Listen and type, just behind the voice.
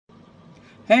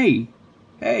Hey,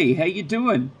 how you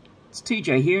doing? It's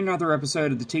TJ here, another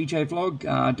episode of the TJ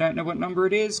Vlog. Don't know what number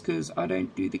it is, because I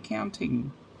don't do the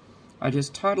counting. I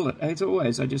just title it, as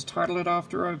always, I just title it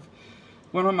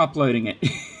when I'm uploading it.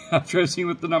 After I've seen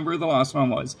what the number of the last one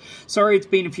was. Sorry, it's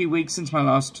been a few weeks since my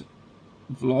last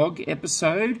vlog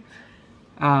episode.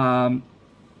 Been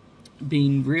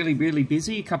really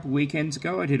busy. A couple weekends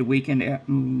ago, I did a weekend out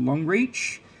in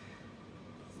Longreach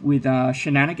with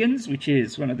Shenanigans, which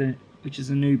is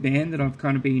a new band that I've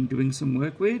kind of been doing some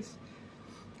work with.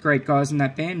 Great guys in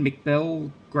that band, Mick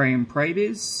Bell, Graham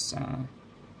Praviz.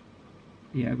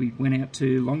 Yeah, we went out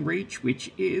to Longreach,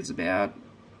 which is about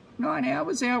 9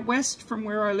 hours out west from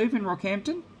where I live in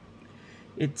Rockhampton.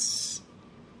 It's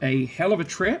a hell of a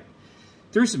trip.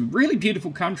 Through some really beautiful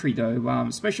country though,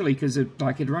 especially because it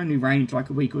only rained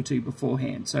like a week or two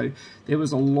beforehand, so there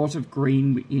was a lot of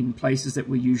green in places that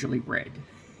were usually red.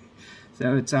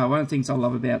 So it's one of the things I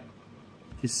love about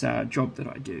this job that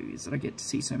I do, is that I get to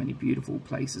see so many beautiful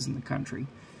places in the country.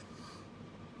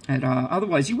 And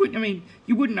otherwise, you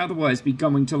wouldn't otherwise be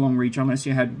going to Longreach unless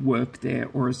you had work there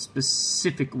or a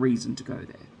specific reason to go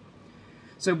there.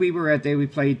 So we were out there, we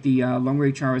played the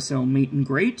Longreach RSL Meet and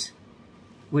Greet,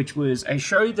 which was a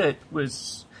show that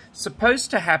was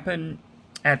supposed to happen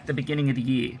at the beginning of the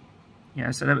year. Yeah,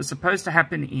 so that was supposed to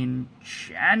happen in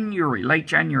January, late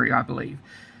January, I believe.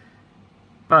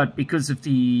 But because of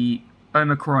the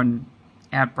Omicron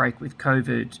outbreak with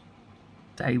COVID,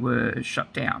 they were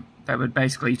shut down. They were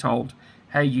basically told,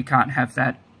 hey, you can't have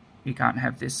that, you can't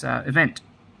have this event.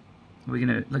 We're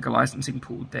going to, liquor licensing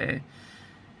pulled their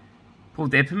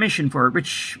permission for it,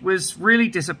 which was really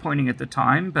disappointing at the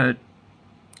time, but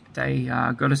they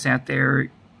got us out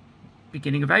there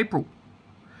beginning of April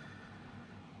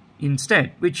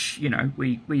instead, which, you know,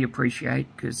 we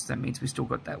appreciate, because that means we still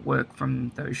got that work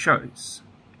from those shows.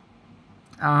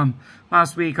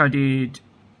 Last week the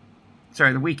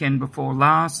weekend before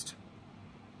last,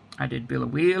 I did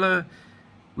Billa Wheeler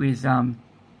with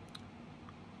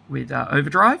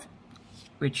Overdrive,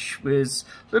 which was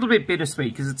a little bit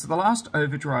bittersweet, because it's the last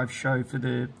Overdrive show for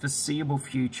the foreseeable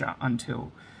future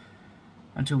until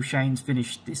Shane's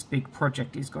finished this big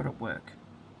project he's got at work,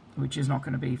 which is not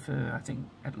going to be for, I think,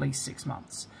 at least 6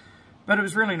 months. But it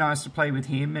was really nice to play with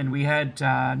him, and we had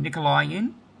Nikolai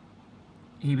in.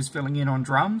 He was filling in on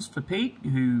drums for Pete,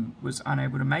 who was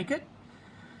unable to make it.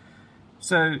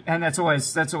 So, and that's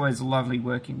always lovely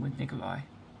working with Nikolai.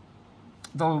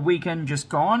 The weekend just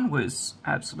gone was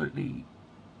absolutely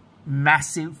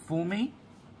massive for me.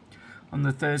 On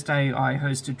the Thursday, I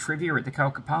hosted trivia at the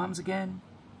Calca Palms again.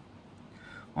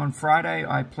 On Friday,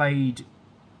 I played.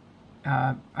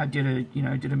 I did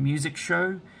a music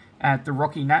show at the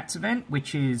Rocky Nats event,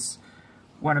 which is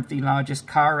one of the largest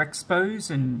car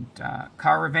expos and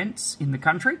car events in the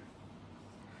country.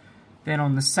 Then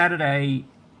on the Saturday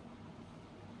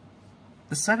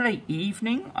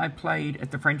evening, I played at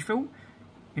the Frenchville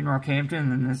in Rockhampton,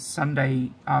 and then the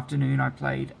Sunday afternoon, I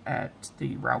played at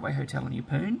the Railway Hotel in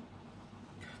Yeppoon.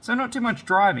 So not too much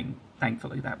driving,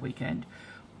 thankfully, that weekend.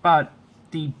 But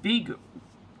the big,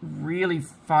 really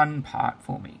fun part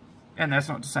for me, and that's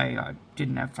not to say I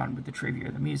didn't have fun with the trivia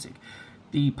or the music,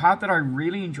 the part that I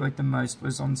really enjoyed the most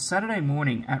was on Saturday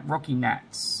morning at Rocky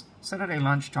Nats. Saturday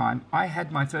lunchtime, I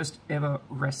had my first ever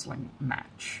wrestling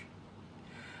match.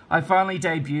 I finally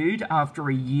debuted after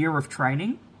a year of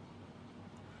training.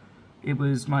 It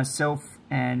was myself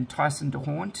and Tyson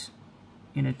DeHaunt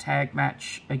in a tag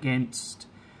match against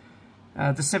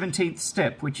the 17th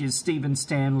Step, which is Stephen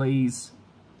Stanley's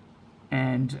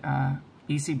and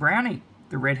E.C. Brownie,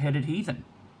 the red-headed heathen.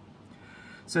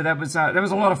 So that was a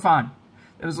lot of fun.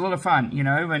 It was a lot of fun, you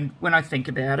know, and when I think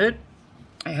about it,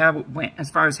 how it went,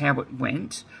 as far as how it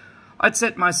went, I'd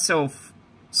set myself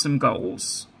some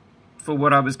goals for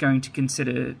what I was going to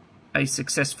consider a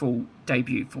successful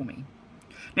debut for me.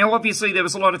 Now, obviously, there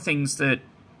was a lot of things that,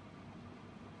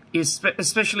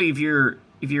 especially if you're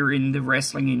in the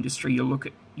wrestling industry, you'll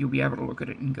be able to look at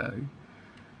it and go,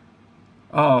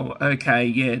 oh, okay,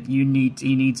 yeah, he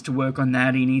needs to work on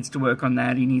that, he needs to work on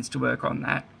that, he needs to work on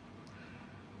that.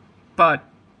 But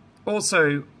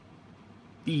also,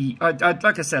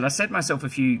 like I said, I set myself a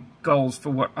few goals for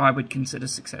what I would consider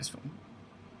successful.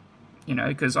 You know,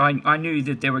 because I knew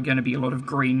that there were going to be a lot of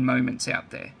green moments out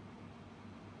there,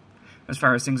 as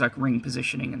far as things like ring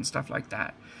positioning and stuff like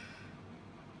that.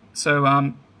 So,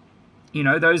 you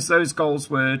know, those goals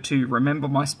were to remember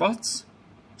my spots.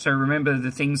 So remember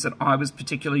the things that I was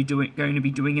particularly going to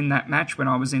be doing in that match when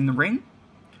I was in the ring.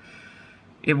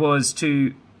 It was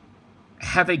to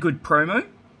have a good promo,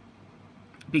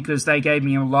 because they gave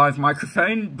me a live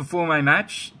microphone before my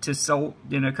match to sell,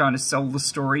 kind of sell the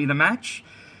story of the match.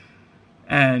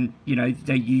 And, you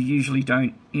usually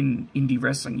don't, in indie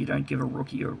wrestling, you don't give a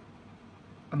rookie a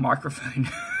microphone.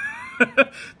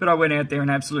 But I went out there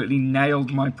and absolutely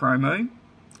nailed my promo.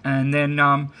 And then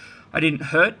I didn't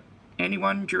hurt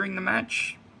anyone during the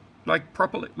match, like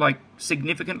properly, like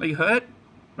significantly hurt.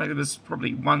 Like there was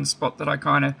probably one spot that I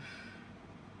kind of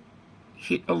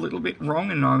hit a little bit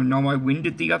wrong, and I know I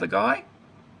winded the other guy.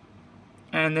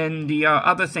 And then the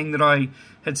other thing that I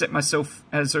had set myself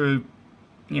as a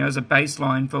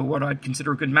baseline for what I'd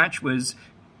consider a good match was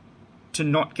to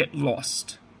not get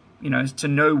lost. To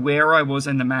know where I was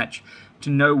in the match, to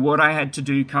know what I had to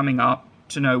do coming up,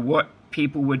 to know what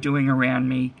people were doing around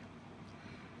me,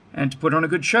 and to put on a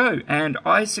good show. And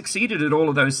I succeeded at all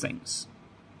of those things,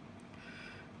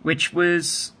 which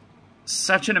was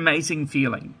such an amazing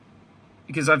feeling.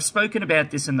 Because I've spoken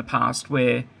about this in the past,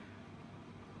 where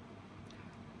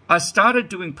I started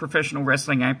doing professional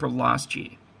wrestling April last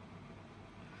year.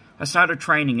 I started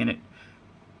training in it,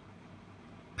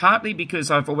 partly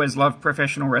because I've always loved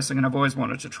professional wrestling and I've always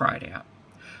wanted to try it out,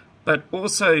 but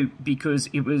also because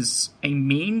it was a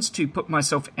means to put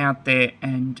myself out there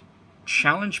and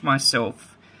challenge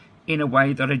myself in a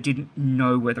way that I didn't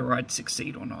know whether I'd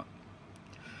succeed or not.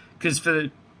 Because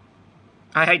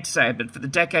I hate to say it, but for the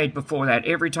decade before that,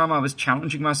 every time I was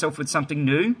challenging myself with something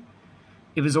new,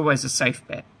 it was always a safe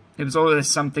bet. It was always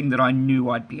something that I knew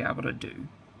I'd be able to do.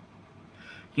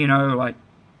 Like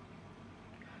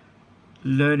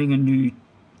learning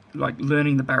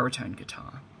learning the baritone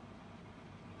guitar.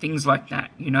 Things like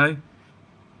that,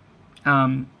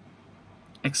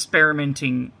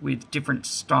 experimenting with different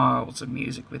styles of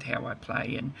music with how I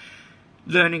play, and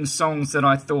learning songs that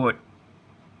I thought,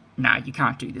 nah, you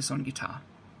can't do this on guitar.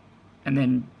 And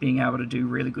then being able to do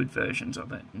really good versions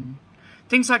of it, and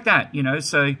things like that,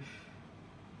 So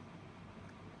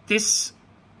this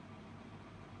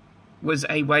was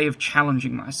a way of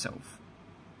challenging myself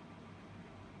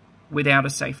without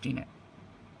a safety net.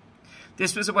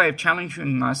 This was a way of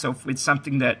challenging myself with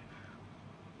something that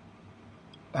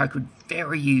I could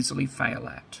very easily fail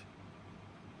at.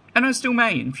 And I still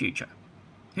may in future.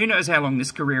 Who knows how long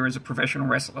this career as a professional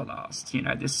wrestler lasts,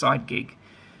 this side gig.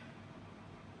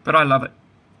 But I love it.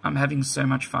 I'm having so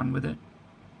much fun with it.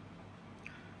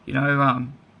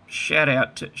 Shout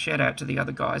out to the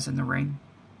other guys in the ring.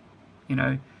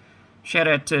 Shout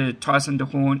out to Tyson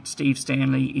DeHaunt, Steve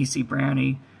Stanley, E.C.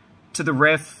 Brownie, to the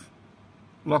ref,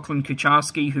 Lachlan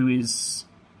Kucharski,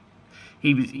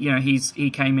 he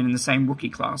came in the same rookie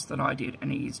class that I did,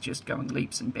 and he's just going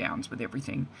leaps and bounds with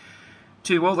everything.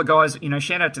 To all the guys,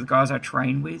 shout out to the guys I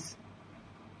train with,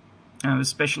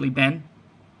 especially Ben.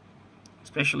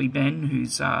 Especially Ben,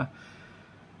 who's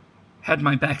had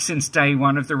my back since day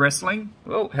one of the wrestling.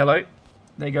 Oh, hello.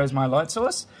 There goes my light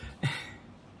source.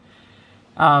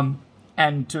 And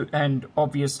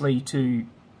obviously to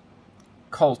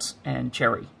Colt and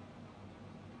Cherry,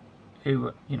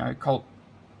 who, Colt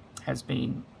has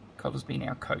been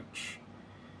our coach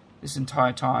this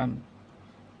entire time,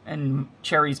 and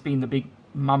Cherry's been the big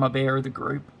mama bear of the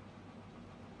group,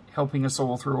 helping us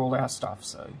all through all our stuff.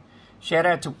 So shout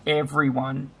out to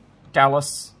everyone.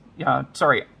 Dallas, shout out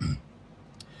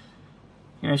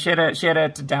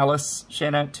to Dallas,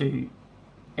 shout out to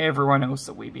everyone else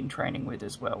that we've been training with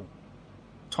as well.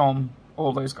 Tom,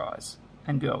 all those guys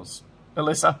and girls.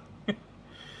 Alyssa.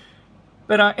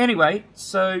 But anyway,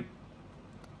 so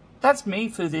that's me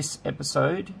for this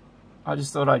episode. I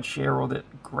just thought I'd share all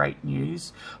that great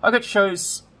news. I've got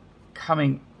shows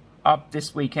coming up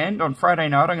this weekend. On Friday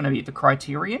night, I'm going to be at the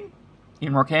Criterion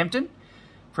in Rockhampton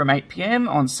from 8 PM.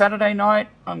 On Saturday night,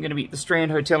 I'm going to be at the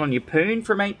Strand Hotel in Yeppoon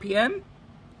from 8 PM.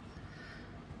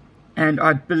 And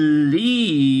I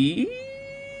believe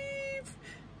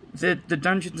that the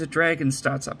Dungeons & Dragons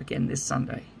starts up again this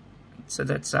Sunday. So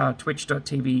that's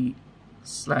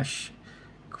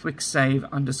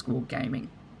twitch.tv/quicksave_gaming.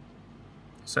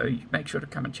 So make sure to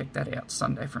come and check that out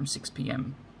Sunday from 6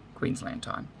 PM Queensland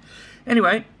time.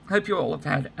 Anyway, hope you all have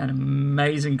had an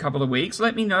amazing couple of weeks.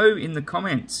 Let me know in the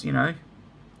comments,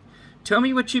 Tell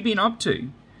me what you've been up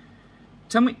to.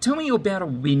 Tell me about a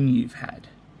win you've had.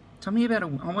 Tell me about I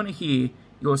want to hear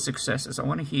your successes. I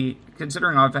want to hear,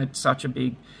 considering I've had such a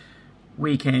big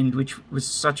weekend, which was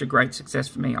such a great success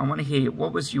for me, I want to hear,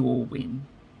 what was your win?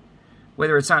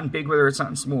 Whether it's something big, whether it's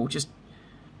something small, just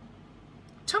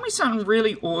tell me something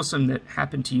really awesome that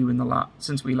happened to you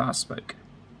since we last spoke.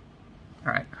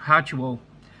 All right, heart you all.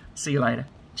 See you later.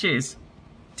 Cheers.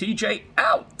 TJ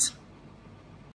out.